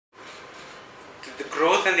the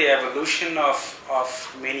growth and the evolution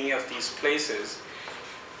of many of these places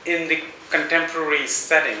in the contemporary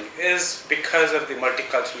setting is because of the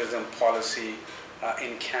multiculturalism policy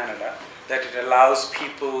in Canada, that it allows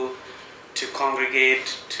people to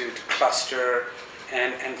congregate, to cluster,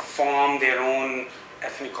 and form their own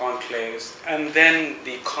ethnic enclaves, and then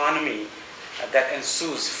the economy that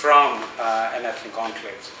ensues from an ethnic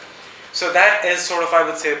enclave. So that is sort of, I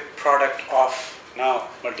would say, a product of now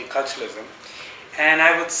multiculturalism. And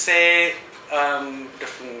I would say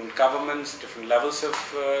different governments, different levels of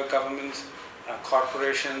governments,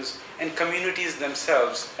 corporations, and communities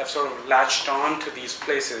themselves have sort of latched on to these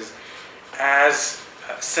places as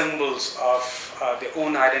symbols of their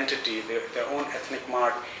own identity, their own ethnic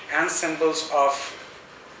mark, and symbols of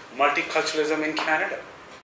multiculturalism in Canada.